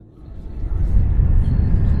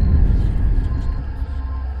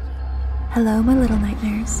Hello, my little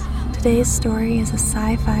nightmares. Today's story is a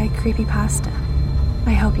sci-fi creepypasta.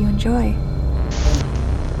 I hope you enjoy.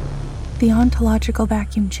 The ontological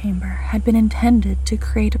vacuum chamber had been intended to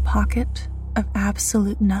create a pocket of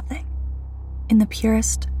absolute nothing, in the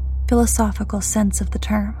purest, philosophical sense of the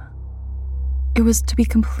term. It was to be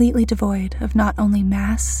completely devoid of not only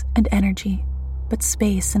mass and energy, but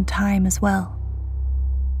space and time as well.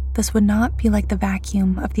 This would not be like the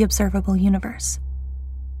vacuum of the observable universe,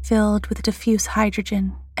 filled with diffuse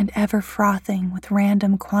hydrogen and ever frothing with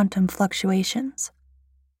random quantum fluctuations.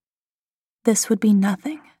 This would be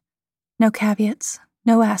nothing. No caveats,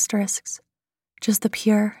 no asterisks, just the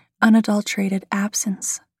pure, unadulterated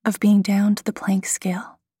absence of being down to the Planck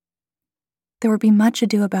scale. There would be much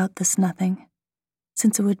ado about this nothing,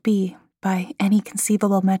 since it would be, by any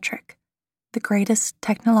conceivable metric, the greatest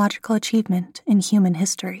technological achievement in human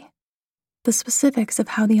history. The specifics of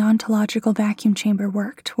how the ontological vacuum chamber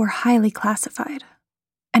worked were highly classified,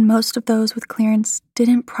 and most of those with clearance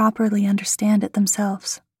didn't properly understand it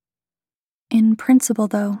themselves. In principle,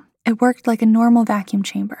 though, it worked like a normal vacuum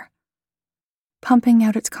chamber, pumping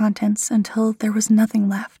out its contents until there was nothing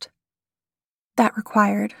left. That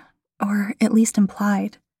required, or at least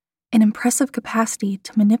implied, an impressive capacity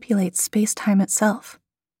to manipulate space-time itself,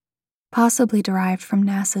 possibly derived from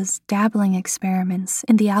NASA's dabbling experiments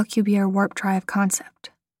in the Alcubierre warp drive concept.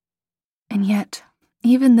 And yet,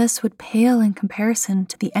 even this would pale in comparison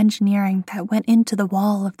to the engineering that went into the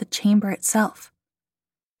wall of the chamber itself.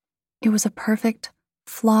 It was a perfect,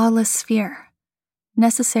 flawless sphere,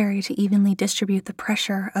 necessary to evenly distribute the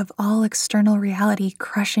pressure of all external reality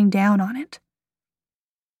crushing down on it.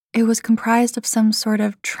 It was comprised of some sort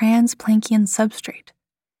of trans-Planckian substrate,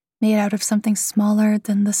 made out of something smaller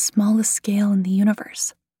than the smallest scale in the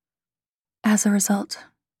universe. As a result,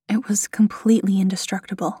 it was completely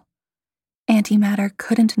indestructible. Antimatter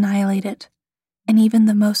couldn't annihilate it, and even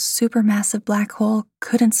the most supermassive black hole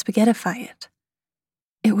couldn't spaghettify it.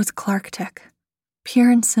 It was Clark-tech,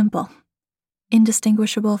 pure and simple,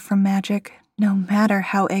 indistinguishable from magic, no matter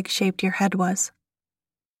how egg-shaped your head was.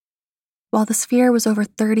 While the sphere was over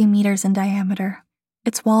 30 meters in diameter,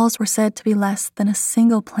 its walls were said to be less than a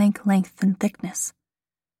single Planck length in thickness,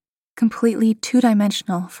 completely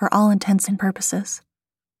two-dimensional for all intents and purposes.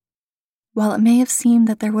 While it may have seemed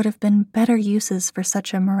that there would have been better uses for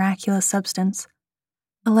such a miraculous substance,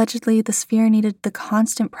 allegedly the sphere needed the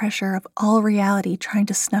constant pressure of all reality trying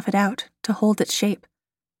to snuff it out to hold its shape,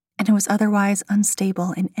 and it was otherwise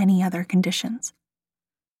unstable in any other conditions.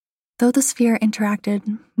 Though the sphere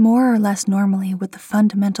interacted more or less normally with the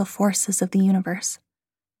fundamental forces of the universe,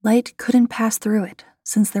 light couldn't pass through it,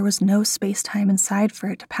 since there was no space-time inside for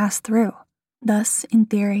it to pass through. Thus, in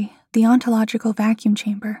theory, the ontological vacuum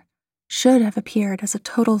chamber should have appeared as a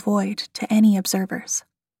total void to any observers.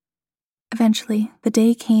 Eventually, the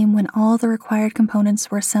day came when all the required components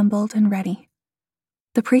were assembled and ready.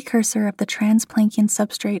 The precursor of the trans-Planckian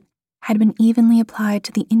substrate had been evenly applied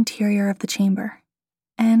to the interior of the chamber,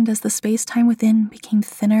 and as the space-time within became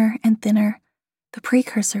thinner and thinner, the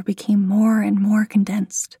precursor became more and more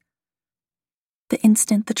condensed. The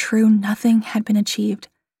instant the true nothing had been achieved,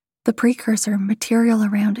 the precursor material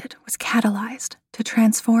around it was catalyzed to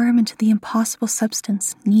transform into the impossible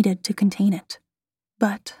substance needed to contain it.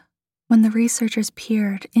 But when the researchers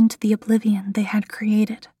peered into the oblivion they had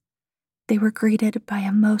created, they were greeted by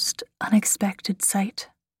a most unexpected sight.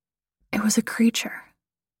 It was a creature,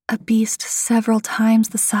 a beast several times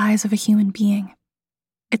the size of a human being.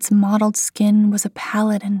 Its mottled skin was a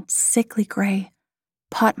pallid and sickly gray,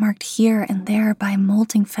 pot-marked here and there by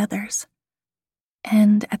molting feathers.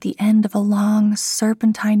 And at the end of a long,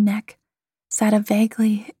 serpentine neck sat a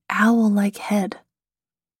vaguely owl-like head.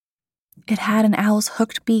 It had an owl's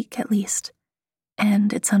hooked beak, at least,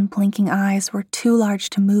 and its unblinking eyes were too large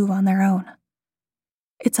to move on their own.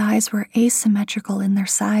 Its eyes were asymmetrical in their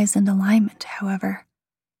size and alignment, however,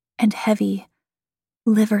 and heavy,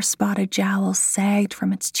 liver-spotted jowls sagged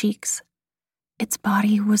from its cheeks. Its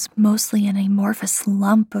body was mostly an amorphous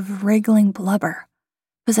lump of wriggling blubber,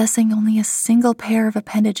 possessing only a single pair of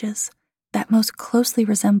appendages that most closely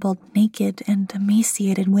resembled naked and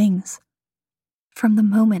emaciated wings. From the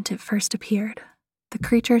moment it first appeared, the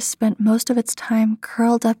creature spent most of its time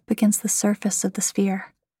curled up against the surface of the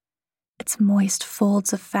sphere, its moist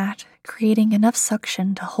folds of fat creating enough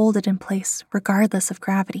suction to hold it in place regardless of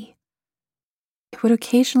gravity. It would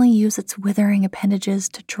occasionally use its withering appendages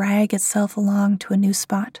to drag itself along to a new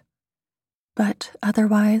spot, but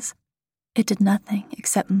otherwise, it did nothing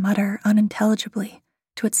except mutter unintelligibly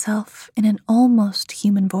to itself in an almost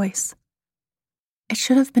human voice. It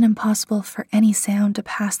should have been impossible for any sound to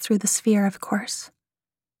pass through the sphere, of course,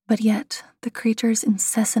 But yet, the creature's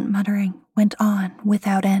incessant muttering went on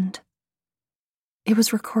without end. It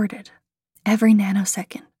was recorded, every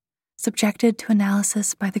nanosecond, subjected to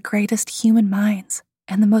analysis by the greatest human minds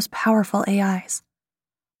and the most powerful AIs,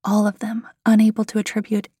 all of them unable to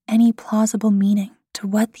attribute any plausible meaning to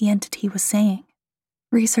what the entity was saying.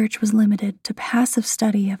 Research was limited to passive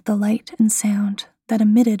study of the light and sound that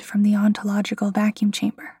emitted from the ontological vacuum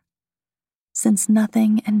chamber, since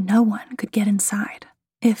nothing and no one could get inside,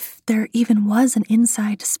 if there even was an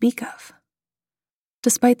inside to speak of.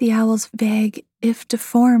 Despite the owl's vague, if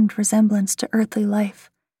deformed, resemblance to earthly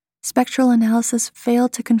life, spectral analysis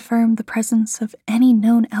failed to confirm the presence of any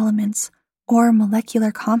known elements or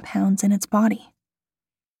molecular compounds in its body.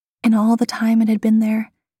 In all the time it had been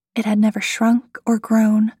there, it had never shrunk or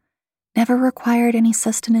grown, never required any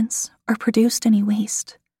sustenance or produced any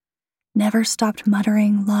waste, never stopped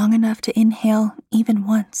muttering long enough to inhale even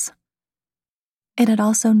once. It had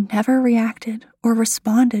also never reacted or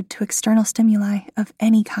responded to external stimuli of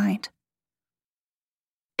any kind.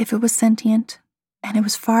 If it was sentient, and it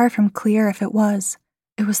was far from clear if it was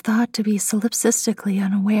thought to be solipsistically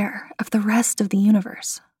unaware of the rest of the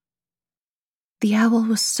universe. The owl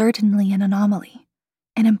was certainly an anomaly,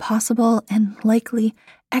 an impossible and likely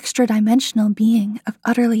extra-dimensional being of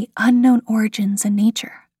utterly unknown origins and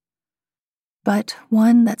nature, but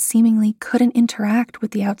one that seemingly couldn't interact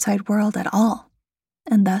with the outside world at all,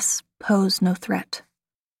 and thus pose no threat.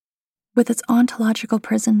 With its ontological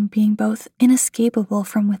prison being both inescapable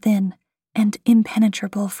from within and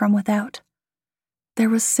impenetrable from without, there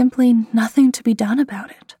was simply nothing to be done about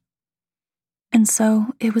it. And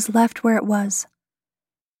so it was left where it was.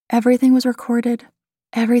 Everything was recorded,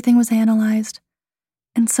 everything was analyzed,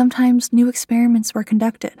 and sometimes new experiments were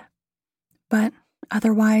conducted. But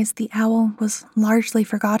otherwise, the owl was largely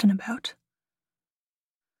forgotten about.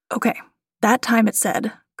 Okay, that time it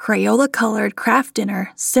said, Crayola-colored craft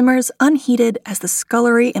dinner simmers unheated as the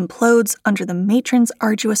scullery implodes under the matron's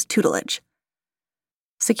arduous tutelage.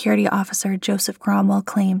 Security Officer Joseph Cromwell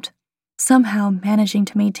claimed, somehow managing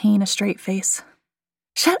to maintain a straight face.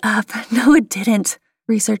 Shut up, no it didn't,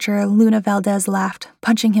 researcher Luna Valdez laughed,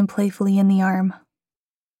 punching him playfully in the arm.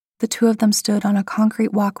 The two of them stood on a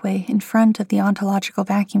concrete walkway in front of the ontological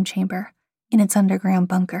vacuum chamber in its underground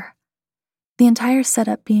bunker, the entire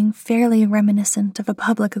setup being fairly reminiscent of a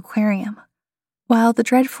public aquarium. While the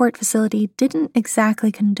Dreadfort facility didn't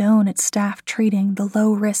exactly condone its staff treating the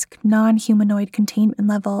low-risk, non-humanoid containment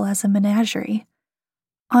level as a menagerie,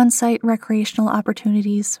 on-site recreational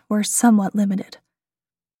opportunities were somewhat limited.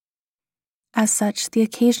 As such, the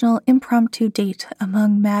occasional impromptu date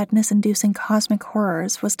among madness-inducing cosmic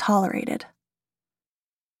horrors was tolerated.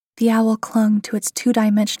 The owl clung to its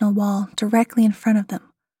two-dimensional wall directly in front of them,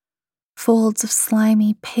 folds of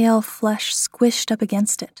slimy, pale flesh squished up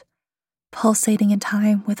against it, pulsating in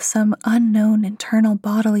time with some unknown internal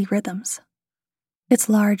bodily rhythms. Its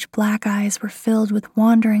large black eyes were filled with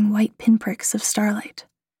wandering white pinpricks of starlight,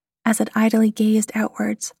 as it idly gazed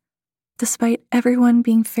outwards, despite everyone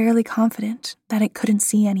being fairly confident that it couldn't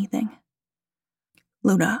see anything.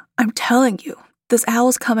 Luna, I'm telling you, this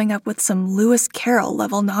owl's coming up with some Lewis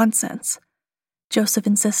Carroll-level nonsense, Joseph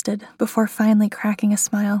insisted before finally cracking a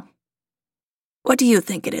smile. What do you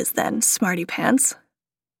think it is then, smarty pants?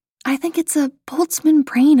 I think it's a Boltzmann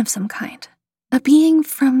brain of some kind, a being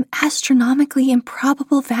from astronomically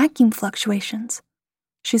improbable vacuum fluctuations,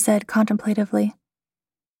 she said contemplatively.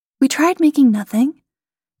 We tried making nothing,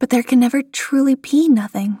 but there can never truly be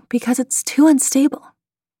nothing because it's too unstable.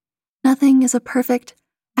 Nothing is a perfect,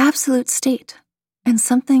 absolute state, and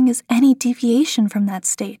something is any deviation from that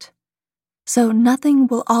state. So nothing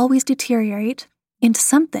will always deteriorate into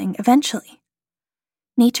something eventually.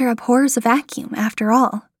 Nature abhors a vacuum, after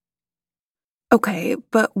all. Okay,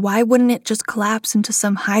 but why wouldn't it just collapse into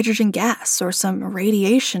some hydrogen gas or some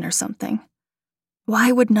radiation or something?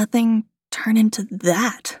 Why would nothing turn into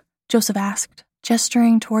that? Joseph asked,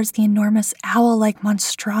 gesturing towards the enormous owl-like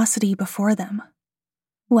monstrosity before them.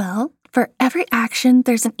 Well, for every action,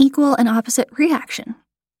 there's an equal and opposite reaction.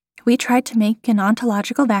 We tried to make an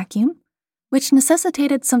ontological vacuum, which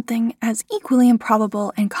necessitated something as equally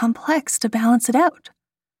improbable and complex to balance it out,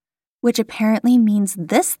 which apparently means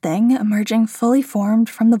this thing emerging fully formed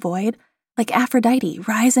from the void, like Aphrodite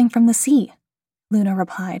rising from the sea, Luna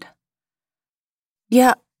replied.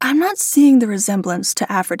 Yeah, I'm not seeing the resemblance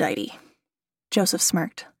to Aphrodite, Joseph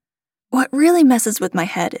smirked. What really messes with my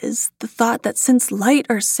head is the thought that since light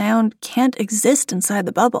or sound can't exist inside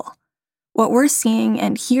the bubble, what we're seeing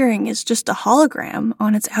and hearing is just a hologram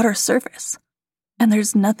on its outer surface, and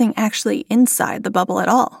there's nothing actually inside the bubble at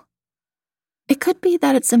all. It could be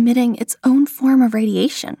that it's emitting its own form of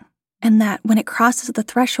radiation, and that when it crosses the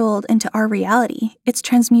threshold into our reality, it's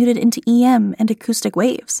transmuted into EM and acoustic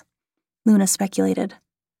waves, Luna speculated.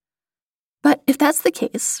 But if that's the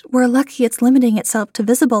case, we're lucky it's limiting itself to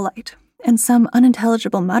visible light and some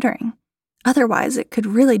unintelligible muttering. Otherwise, it could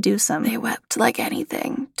really do some. They wept like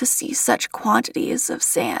anything to see such quantities of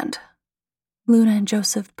sand. Luna and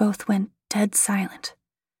Joseph both went dead silent,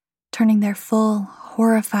 turning their full,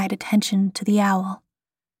 horrified attention to the owl,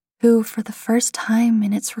 who, for the first time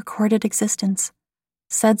in its recorded existence,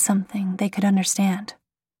 said something they could understand.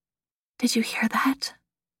 "Did you hear that?"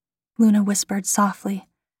 Luna whispered softly,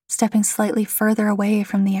 stepping slightly further away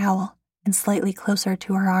from the owl and slightly closer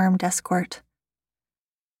to her armed escort.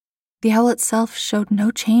 The owl itself showed no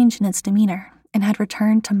change in its demeanor and had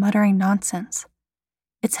returned to muttering nonsense,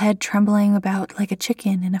 its head trembling about like a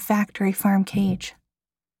chicken in a factory farm cage.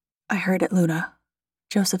 "I heard it, Luna,"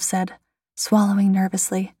 Joseph said, swallowing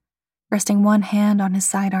nervously, resting one hand on his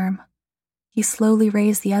sidearm. He slowly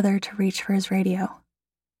raised the other to reach for his radio.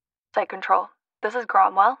 "Site Control, this is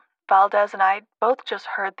Cromwell. Valdez and I both just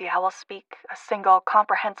heard the owl speak a single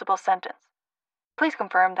comprehensible sentence. Please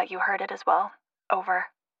confirm that you heard it as well. Over."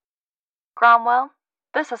 "Cromwell,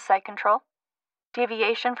 this is Site Control.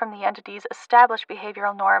 Deviation from the entity's established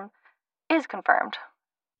behavioral norm is confirmed,"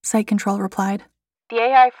 Site Control replied. "The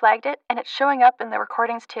AI flagged it, and it's showing up in the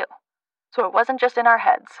recordings too. So it wasn't just in our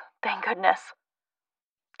heads, thank goodness.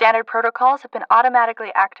 Standard protocols have been automatically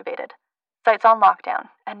activated. Site's on lockdown,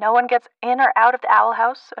 and no one gets in or out of the Owl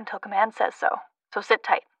House until command says so. So sit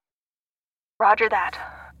tight." "Roger that,"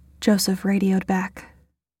 Joseph radioed back.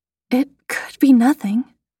 "It could be nothing,"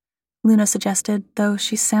 Luna suggested, though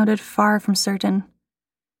she sounded far from certain.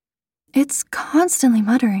 "It's constantly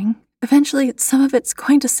muttering. Eventually, some of it's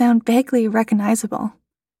going to sound vaguely recognizable."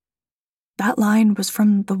 "That line was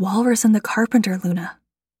from The Walrus and the Carpenter, Luna,"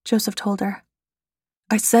 Joseph told her.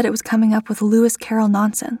 "I said it was coming up with Lewis Carroll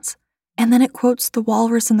nonsense, and then it quotes The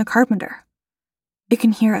Walrus and the Carpenter. It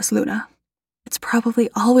can hear us, Luna. It's probably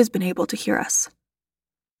always been able to hear us."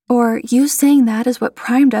 "Or you saying that is what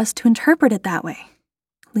primed us to interpret it that way,"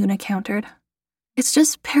 Luna countered. "It's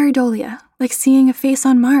just pareidolia, like seeing a face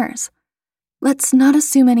on Mars. Let's not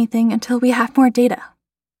assume anything until we have more data."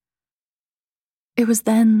 It was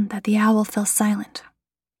then that the owl fell silent,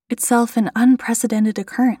 itself an unprecedented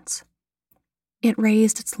occurrence. It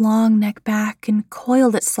raised its long neck back and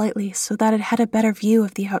coiled it slightly so that it had a better view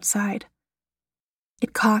of the outside.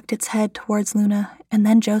 It cocked its head towards Luna and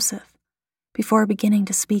then Joseph, before beginning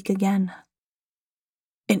to speak again.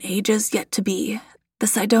 "In ages yet to be, the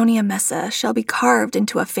Cydonia Mesa shall be carved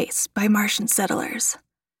into a face by Martian settlers,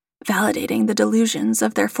 validating the delusions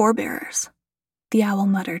of their forebearers," the owl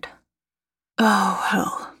muttered. "Oh,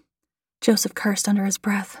 hell," Joseph cursed under his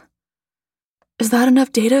breath. "Is that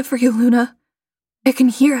enough data for you, Luna? It can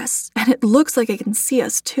hear us, and it looks like it can see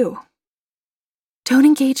us, too." "Don't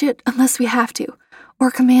engage it unless we have to,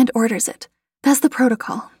 or command orders it. That's the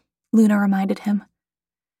protocol," Luna reminded him.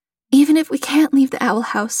 "Even if we can't leave the Owl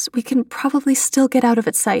House, we can probably still get out of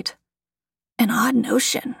its sight." "An odd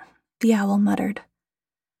notion," the owl muttered.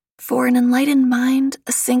 "For an enlightened mind,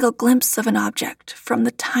 a single glimpse of an object, from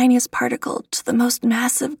the tiniest particle to the most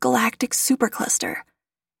massive galactic supercluster,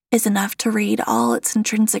 is enough to read all its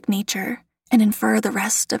intrinsic nature and infer the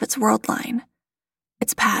rest of its world line,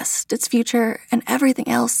 its past, its future, and everything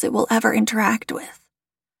else it will ever interact with.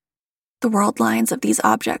 The world lines of these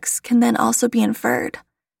objects can then also be inferred,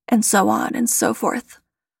 and so on and so forth,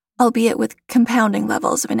 albeit with compounding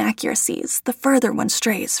levels of inaccuracies the further one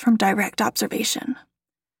strays from direct observation.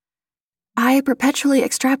 I perpetually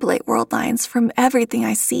extrapolate world lines from everything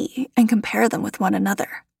I see and compare them with one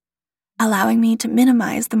another, allowing me to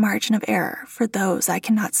minimize the margin of error for those I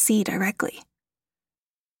cannot see directly.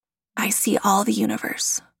 I see all the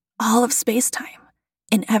universe, all of space-time,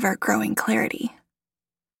 in ever-growing clarity."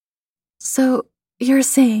 "So, you're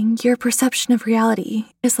saying your perception of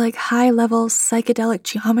reality is like high-level psychedelic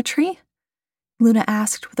geometry?" Luna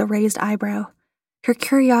asked with a raised eyebrow, her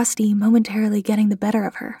curiosity momentarily getting the better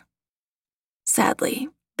of her. "Sadly,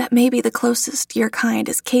 that may be the closest your kind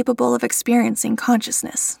is capable of experiencing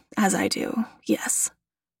consciousness, as I do, yes,"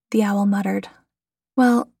 the owl muttered.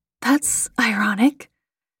 "Well, that's ironic,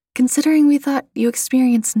 considering we thought you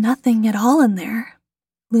experienced nothing at all in there,"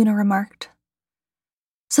 Luna remarked.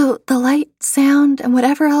 "So the light, sound, and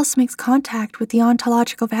whatever else makes contact with the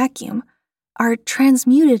ontological vacuum are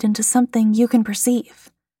transmuted into something you can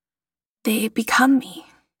perceive." "They become me,"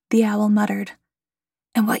 the owl muttered.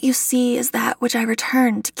 "And what you see is that which I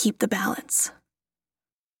return to keep the balance."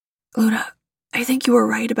 "Luna, I think you were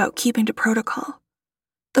right about keeping to protocol.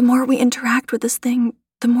 The more we interact with this thing,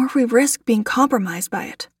 the more we risk being compromised by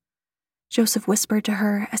it, Joseph whispered to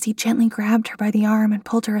her as he gently grabbed her by the arm and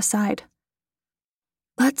pulled her aside.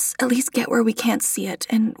 Let's at least get where we can't see it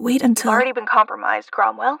and wait until— You've already been compromised,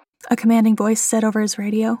 Cromwell, a commanding voice said over his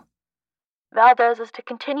radio. Valdez is to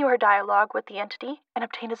continue her dialogue with the entity and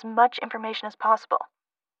obtain as much information as possible.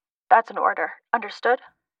 That's an order. Understood?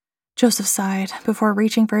 Joseph sighed before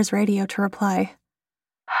reaching for his radio to reply.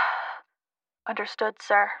 Understood,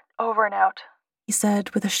 sir. Over and out, he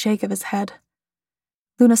said with a shake of his head.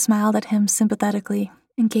 Luna smiled at him sympathetically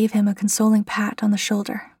and gave him a consoling pat on the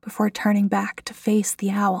shoulder before turning back to face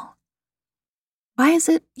the owl. Why is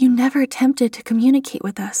it you never attempted to communicate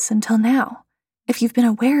with us until now, if you've been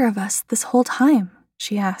aware of us this whole time?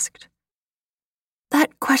 She asked.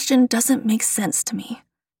 That question doesn't make sense to me,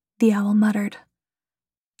 the owl muttered.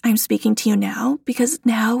 I'm speaking to you now because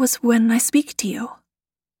now is when I speak to you.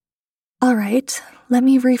 All right, let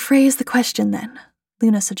me rephrase the question then,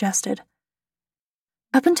 Luna suggested.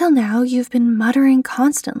 Up until now, you've been muttering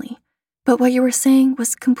constantly, but what you were saying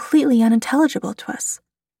was completely unintelligible to us.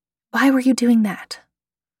 Why were you doing that?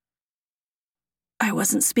 I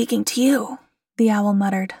wasn't speaking to you, the owl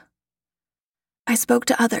muttered. I spoke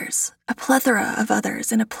to others, a plethora of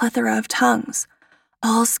others in a plethora of tongues,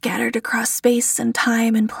 all scattered across space and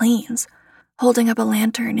time and planes, holding up a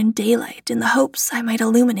lantern in daylight in the hopes I might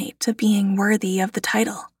illuminate a being worthy of the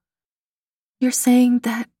title. You're saying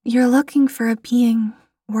that you're looking for a being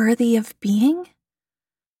worthy of being?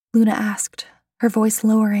 Luna asked, her voice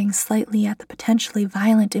lowering slightly at the potentially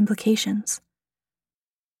violent implications.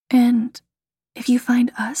 And if you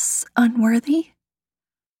find us unworthy?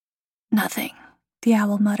 Nothing, the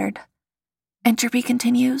owl muttered. Entropy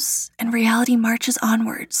continues, and reality marches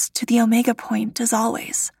onwards to the Omega Point as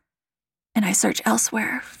always, and I search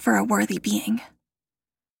elsewhere for a worthy being.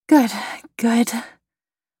 Good,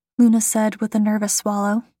 Luna said with a nervous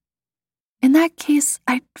swallow. In that case,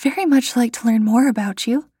 I'd very much like to learn more about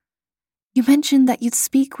you. You mentioned that you'd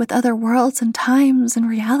speak with other worlds and times and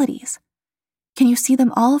realities. Can you see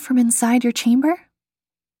them all from inside your chamber?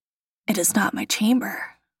 It is not my chamber,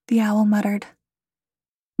 the owl muttered.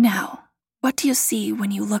 Now, what do you see when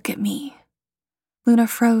you look at me? Luna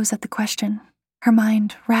froze at the question, her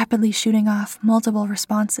mind rapidly shooting off multiple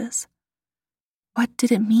responses. What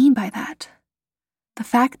did it mean by that? The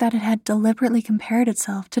fact that it had deliberately compared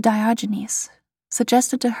itself to Diogenes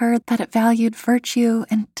suggested to her that it valued virtue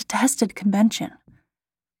and detested convention.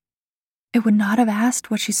 It would not have asked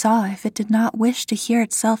what she saw if it did not wish to hear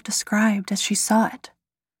itself described as she saw it.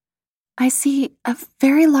 I see a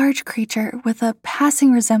very large creature with a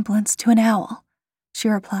passing resemblance to an owl, she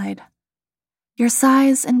replied. Your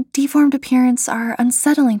size and deformed appearance are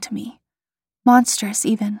unsettling to me, monstrous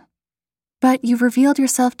even. But you've revealed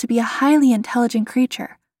yourself to be a highly intelligent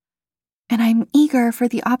creature, and I'm eager for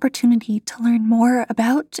the opportunity to learn more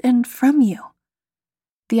about and from you.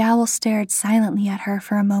 The owl stared silently at her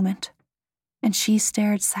for a moment, and she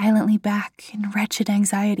stared silently back in wretched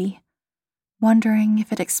anxiety, wondering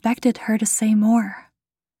if it expected her to say more.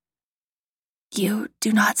 You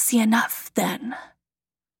do not see enough, then,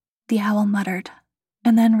 the owl muttered,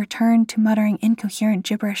 and then returned to muttering incoherent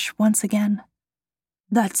gibberish once again.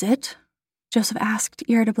 That's it? Joseph asked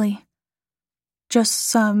irritably.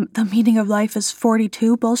 Just the meaning of life is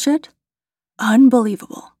 42 bullshit?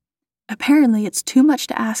 Unbelievable. Apparently it's too much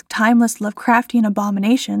to ask timeless Lovecraftian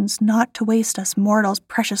abominations not to waste us mortals'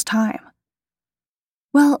 precious time.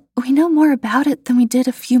 Well, we know more about it than we did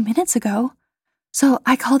a few minutes ago, so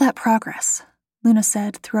I call that progress, Luna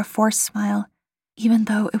said through a forced smile, even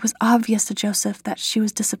though it was obvious to Joseph that she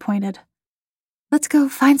was disappointed. Let's go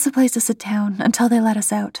find someplace to sit down until they let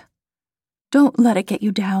us out. Don't let it get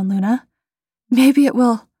you down, Luna. Maybe it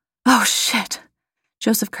will— Oh, shit!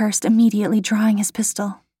 Joseph cursed, immediately drawing his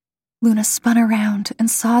pistol. Luna spun around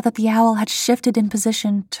and saw that the owl had shifted in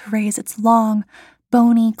position to raise its long,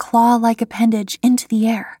 bony, claw-like appendage into the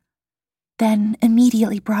air, then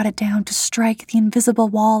immediately brought it down to strike the invisible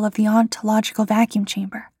wall of the ontological vacuum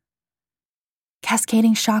chamber.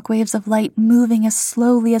 Cascading shockwaves of light moving as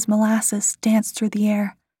slowly as molasses danced through the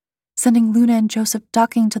air, sending Luna and Joseph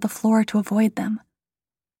ducking to the floor to avoid them.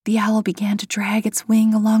 The owl began to drag its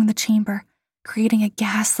wing along the chamber, creating a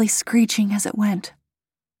ghastly screeching as it went.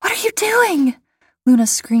 What are you doing? Luna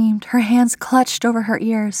screamed, her hands clutched over her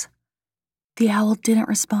ears. The owl didn't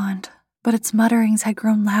respond, but its mutterings had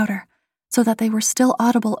grown louder, so that they were still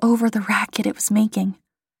audible over the racket it was making.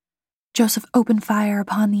 Joseph opened fire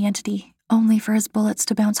upon the entity, only for his bullets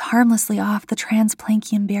to bounce harmlessly off the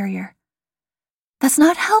transplankian barrier. That's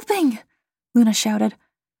not helping, Luna shouted.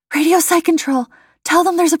 Radio site control, tell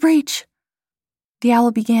them there's a breach. The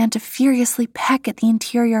owl began to furiously peck at the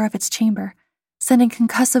interior of its chamber, sending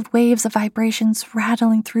concussive waves of vibrations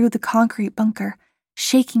rattling through the concrete bunker,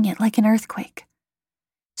 shaking it like an earthquake.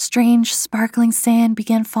 Strange, sparkling sand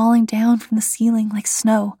began falling down from the ceiling like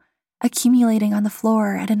snow, accumulating on the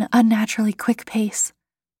floor at an unnaturally quick pace.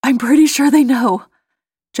 "I'm pretty sure they know,"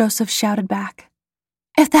 Joseph shouted back.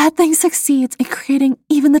 "If that thing succeeds in creating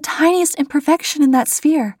even the tiniest imperfection in that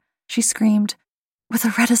sphere," she screamed. With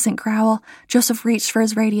a reticent growl, Joseph reached for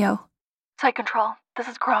his radio. "Site Control, this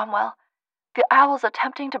is Cromwell. The owl's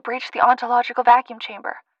attempting to breach the ontological vacuum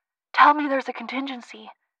chamber. Tell me there's a contingency,"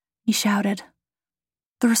 he shouted.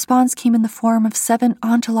 The response came in the form of 7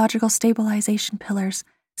 ontological stabilization pillars,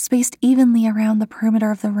 spaced evenly around the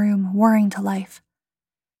perimeter of the room, whirring to life.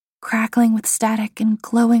 Crackling with static and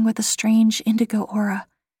glowing with a strange indigo aura,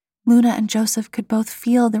 Luna and Joseph could both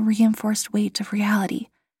feel the reinforced weight of reality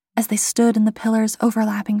as they stood in the pillars'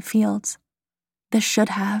 overlapping fields. This should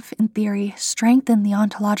have, in theory, strengthened the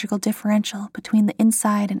ontological differential between the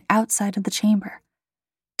inside and outside of the chamber,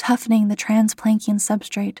 toughening the transplankian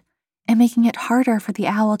substrate and making it harder for the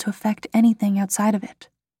owl to affect anything outside of it.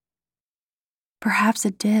 Perhaps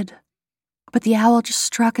it did, but the owl just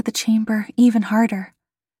struck at the chamber even harder,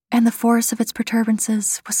 and the force of its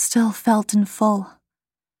perturbances was still felt in full.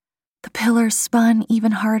 The pillars spun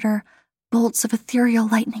even harder, bolts of ethereal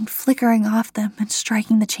lightning flickering off them and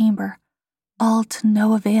striking the chamber, all to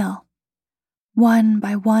no avail. One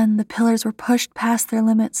by one, the pillars were pushed past their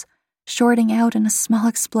limits, shorting out in a small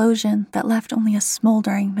explosion that left only a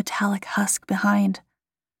smoldering metallic husk behind.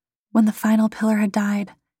 When the final pillar had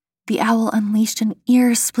died, the owl unleashed an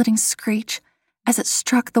ear-splitting screech as it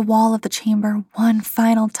struck the wall of the chamber one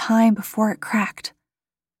final time before it cracked.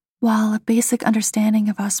 While a basic understanding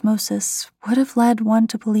of osmosis would have led one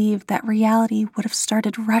to believe that reality would have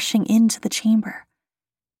started rushing into the chamber,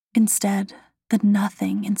 instead, the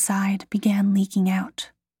nothing inside began leaking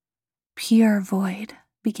out. Pure void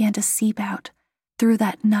began to seep out through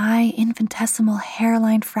that nigh infinitesimal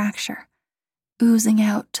hairline fracture, oozing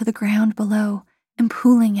out to the ground below and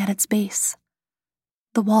pooling at its base.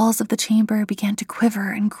 The walls of the chamber began to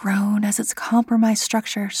quiver and groan as its compromised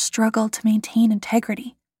structure struggled to maintain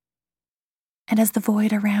integrity. And as the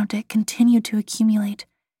void around it continued to accumulate,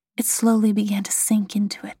 it slowly began to sink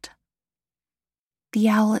into it. The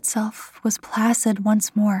owl itself was placid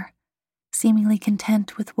once more, seemingly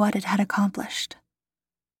content with what it had accomplished.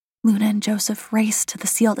 Luna and Joseph raced to the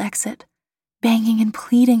sealed exit, banging and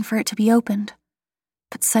pleading for it to be opened,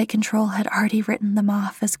 but Site Control had already written them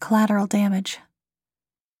off as collateral damage.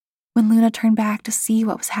 When Luna turned back to see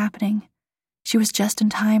what was happening, she was just in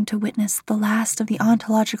time to witness the last of the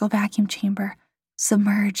ontological vacuum chamber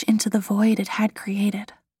submerge into the void it had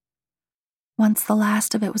created. Once the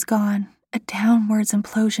last of it was gone, a downwards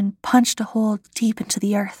implosion punched a hole deep into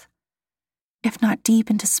the earth, if not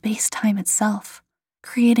deep into space-time itself,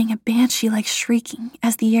 creating a banshee-like shrieking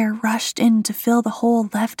as the air rushed in to fill the hole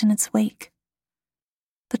left in its wake.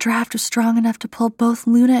 The draft was strong enough to pull both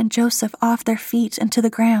Luna and Joseph off their feet and to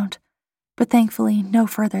the ground, but thankfully no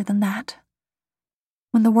further than that.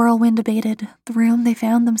 When the whirlwind abated, the room they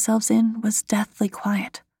found themselves in was deathly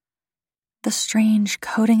quiet. The strange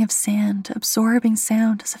coating of sand absorbing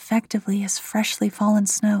sound as effectively as freshly fallen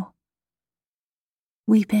snow.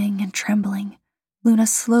 Weeping and trembling, Luna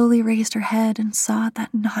slowly raised her head and saw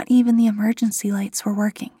that not even the emergency lights were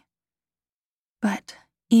working. But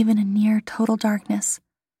even in near total darkness,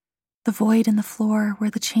 the void in the floor where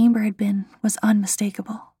the chamber had been was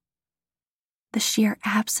unmistakable. The sheer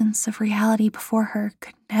absence of reality before her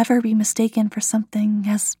could never be mistaken for something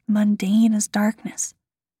as mundane as darkness.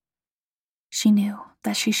 She knew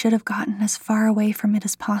that she should have gotten as far away from it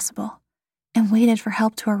as possible and waited for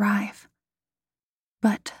help to arrive.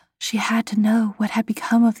 But she had to know what had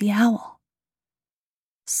become of the owl.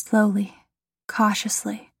 Slowly,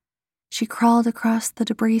 cautiously, she crawled across the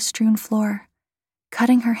debris-strewn floor,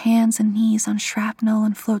 cutting her hands and knees on shrapnel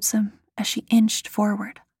and flotsam as she inched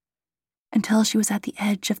forward, until she was at the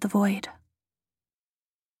edge of the void.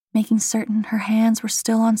 Making certain her hands were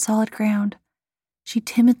still on solid ground, she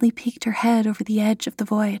timidly peeked her head over the edge of the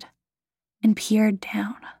void and peered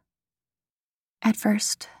down. At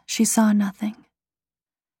first, she saw nothing,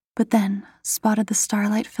 but then spotted the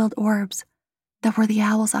starlight-filled orbs that were the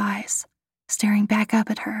owl's eyes, staring back up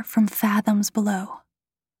at her from fathoms below.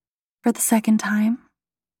 For the second time,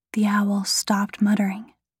 the owl stopped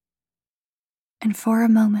muttering. And for a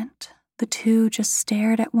moment, the two just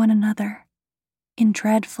stared at one another in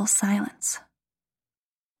dreadful silence.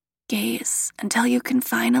 "Gaze until you can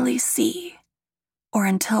finally see, or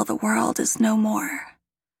until the world is no more,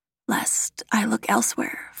 lest I look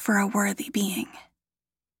elsewhere for a worthy being,"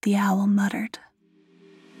 the owl muttered.